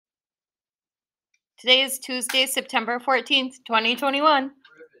Today is Tuesday, September 14th, 2021.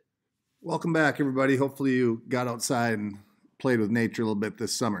 Welcome back, everybody. Hopefully you got outside and played with nature a little bit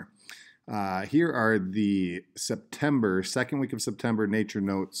this summer. Here are the second week of September nature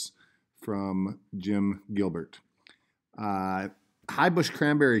notes from Jim Gilbert. High bush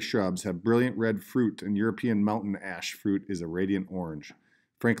cranberry shrubs have brilliant red fruit, and European mountain ash fruit is a radiant orange.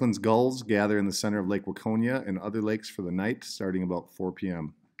 Franklin's gulls gather in the center of Lake Waconia and other lakes for the night, starting about 4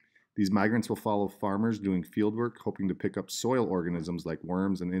 p.m. These migrants will follow farmers doing fieldwork, hoping to pick up soil organisms like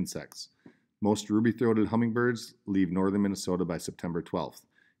worms and insects. Most ruby-throated hummingbirds leave northern Minnesota by September 12th,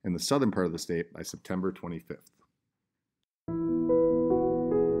 and the southern part of the state by September 25th.